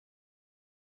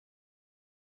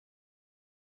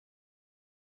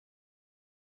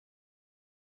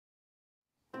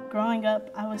Growing up,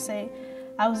 I would say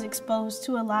I was exposed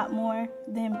to a lot more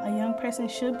than a young person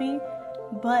should be,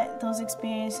 but those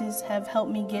experiences have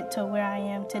helped me get to where I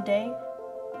am today.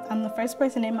 I'm the first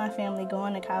person in my family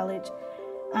going to college.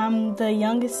 I'm the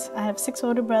youngest. I have 6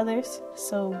 older brothers,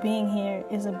 so being here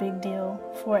is a big deal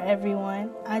for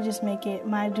everyone. I just make it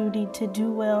my duty to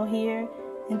do well here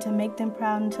and to make them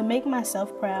proud and to make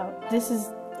myself proud. This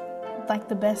is like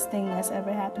the best thing that's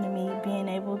ever happened to me, being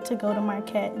able to go to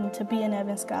Marquette and to be an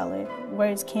Evans Scholar.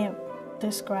 Words can't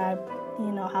describe,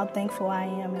 how thankful I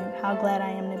am and how glad I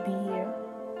am to be here.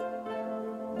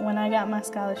 When I got my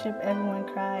scholarship, everyone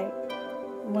cried.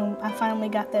 When I finally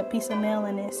got that piece of mail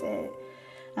and it said,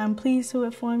 "I'm pleased to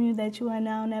inform you that you are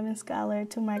now an Evans Scholar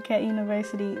to Marquette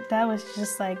University," that was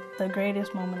just like the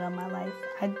greatest moment of my life.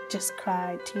 I just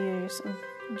cried tears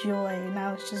of joy, and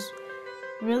I was just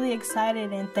really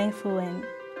excited and thankful, and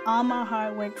all my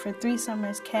hard work for 3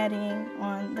 summers caddying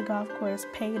on the golf course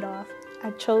paid off. I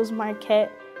chose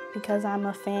Marquette because I'm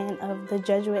a fan of the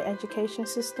Jesuit education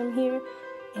system here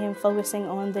and focusing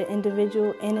on the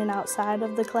individual in and outside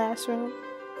of the classroom.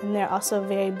 And they're also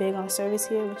very big on service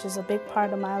here, which is a big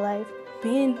part of my life.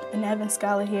 Being an Evans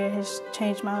Scholar here has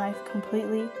changed my life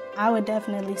completely. I would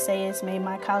definitely say it's made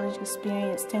my college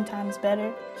experience 10 times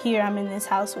better. Here I'm in this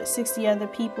house with 60 other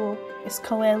people. It's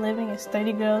co-ed living, it's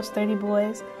 30 girls, 30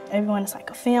 boys. Everyone is like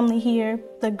a family here.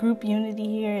 The group unity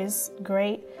here is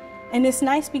great. And it's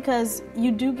nice because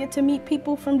you do get to meet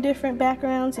people from different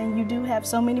backgrounds and you do have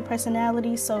so many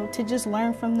personalities, so to just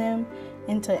learn from them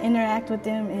and to interact with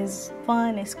them is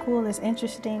fun, it's cool, it's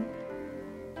interesting.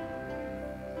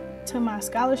 To my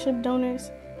scholarship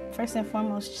donors, first and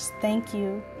foremost, just thank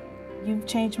you. You've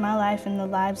changed my life and the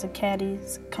lives of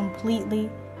caddies completely.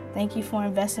 Thank you for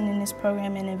investing in this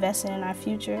program and investing in our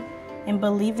future and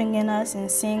believing in us and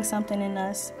seeing something in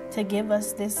us to give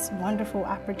us this wonderful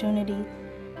opportunity.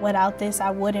 Without this,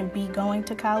 I wouldn't be going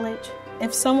to college.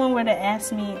 If someone were to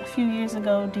ask me a few years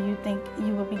ago, do you think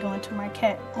you would be going to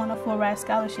Marquette on a full-ride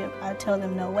scholarship, I'd tell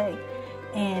them no way.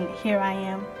 And here I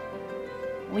am.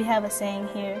 We have a saying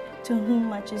here, to whom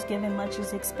much is given, much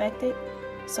is expected.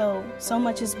 So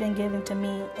much has been given to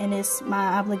me, and it's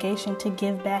my obligation to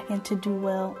give back and to do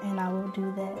well, and I will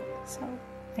do that. So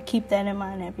I keep that in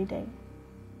mind every day.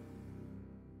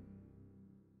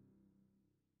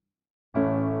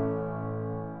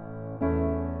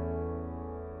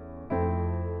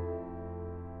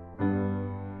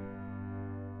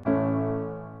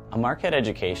 A Marquette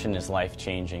education is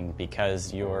life-changing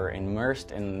because you're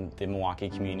immersed in the Milwaukee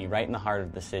community, right in the heart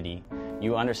of the city.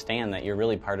 You understand that you're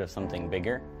really part of something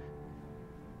bigger.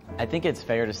 I think it's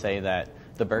fair to say that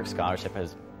the Burke Scholarship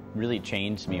has really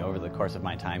changed me over the course of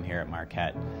my time here at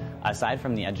Marquette. Aside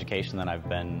from the education that I've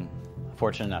been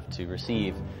fortunate enough to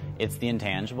receive, it's the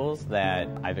intangibles that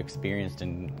I've experienced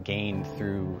and gained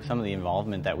through some of the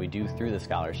involvement that we do through the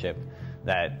scholarship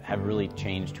that have really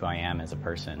changed who I am as a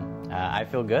person. I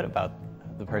feel good about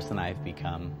the person I've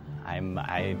become.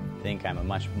 I think I'm a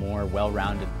much more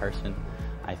well-rounded person.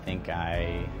 I think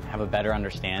I have a better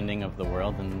understanding of the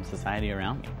world and society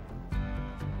around me.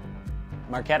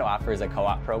 Marquette offers a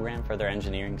co-op program for their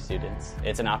engineering students.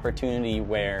 It's an opportunity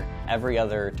where every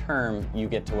other term you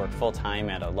get to work full-time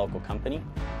at a local company.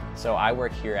 So I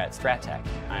work here at StratTech.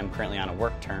 I'm currently on a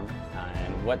work term,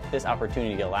 and what this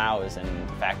opportunity allows, and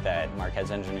the fact that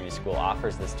Marquette's Engineering School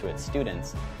offers this to its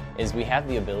students, is we have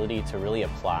the ability to really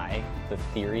apply the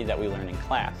theory that we learn in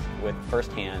class with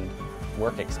firsthand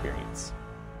work experience.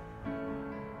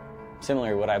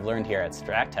 Similarly, what I've learned here at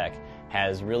StratTech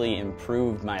has really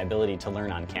improved my ability to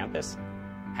learn on campus.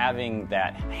 Having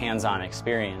that hands-on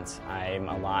experience, I'm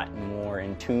a lot more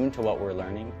in tune to what we're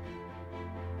learning.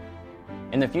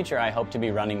 In the future, I hope to be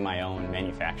running my own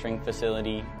manufacturing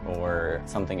facility or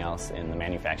something else in the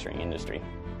manufacturing industry.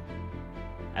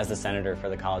 As the senator for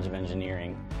the College of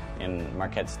Engineering in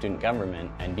Marquette student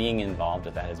government, and being involved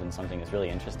with that has been something that's really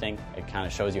interesting. It kind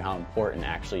of shows you how important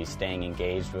actually staying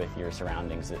engaged with your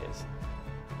surroundings is.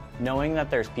 Knowing that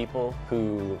there's people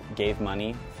who gave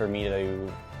money for me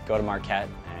to go to Marquette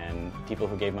and people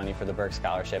who gave money for the Burke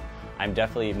Scholarship, I'm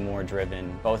definitely more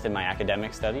driven both in my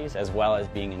academic studies as well as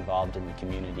being involved in the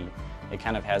community. It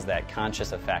kind of has that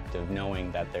conscious effect of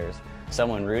knowing that there's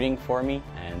someone rooting for me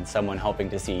and someone hoping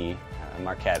to see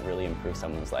Marquette really improve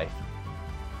someone's life.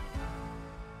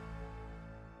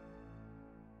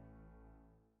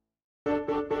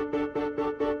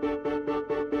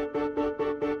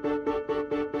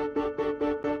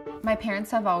 My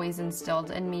parents have always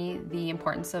instilled in me the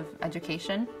importance of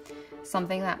education.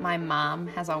 Something that my mom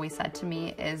has always said to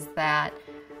me is that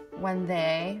when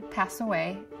they pass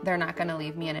away, they're not going to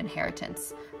leave me an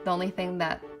inheritance. The only thing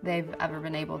that they've ever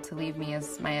been able to leave me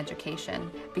is my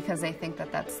education, because they think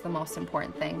that that's the most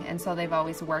important thing. And so they've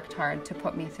always worked hard to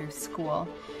put me through school.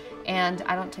 And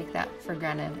I don't take that for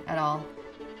granted at all.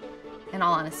 In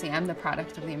all honesty, I'm the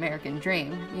product of the American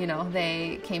dream. You know,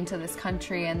 they came to this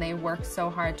country and they worked so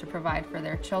hard to provide for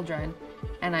their children,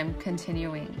 and I'm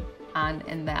continuing on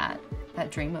in that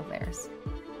dream of theirs.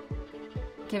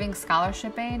 Giving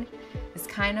scholarship aid is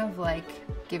kind of like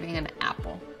giving an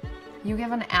apple. You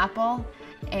give an apple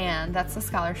and that's the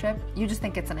scholarship. You just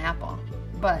think it's an apple,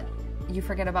 but you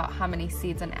forget about how many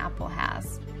seeds an apple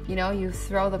has. You know, you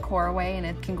throw the core away and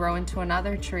it can grow into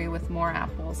another tree with more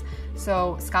apples.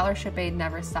 So scholarship aid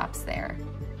never stops there.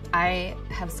 I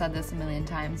have said this a million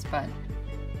times, but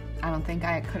I don't think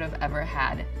I could have ever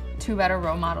had two better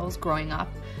role models growing up.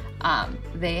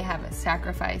 They have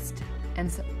sacrificed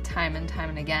time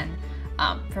and again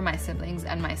for my siblings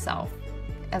and myself.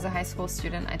 As a high school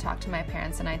student, I talked to my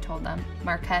parents and I told them,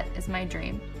 Marquette is my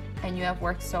dream, and you have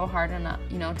worked so hard enough,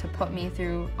 you know, to put me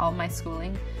through all my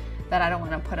schooling that I don't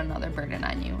want to put another burden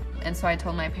on you. And so I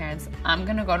told my parents, I'm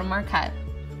gonna go to Marquette.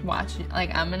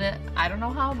 I don't know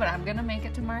how, but I'm gonna make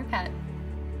it to Marquette.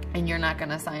 And you're not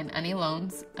gonna sign any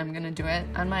loans. I'm gonna do it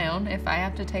on my own. If I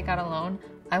have to take out a loan,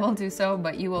 I will do so,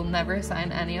 but you will never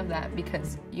sign any of that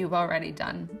because you've already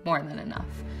done more than enough.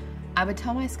 I would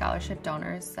tell my scholarship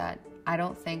donors that I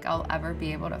don't think I'll ever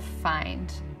be able to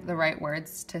find the right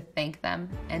words to thank them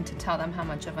and to tell them how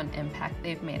much of an impact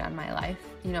they've made on my life.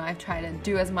 You know, I've tried to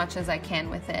do as much as I can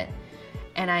with it,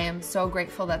 and I am so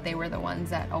grateful that they were the ones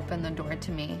that opened the door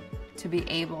to me to be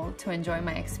able to enjoy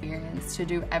my experience, to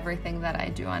do everything that I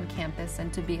do on campus,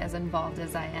 and to be as involved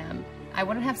as I am. I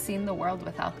wouldn't have seen the world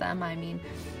without them. I mean,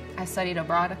 I studied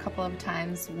abroad a couple of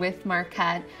times with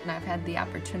Marquette, and I've had the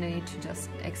opportunity to just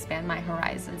expand my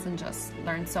horizons and just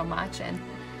learn so much. And,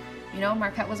 you know,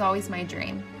 Marquette was always my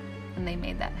dream, and they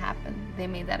made that happen. They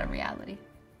made that a reality.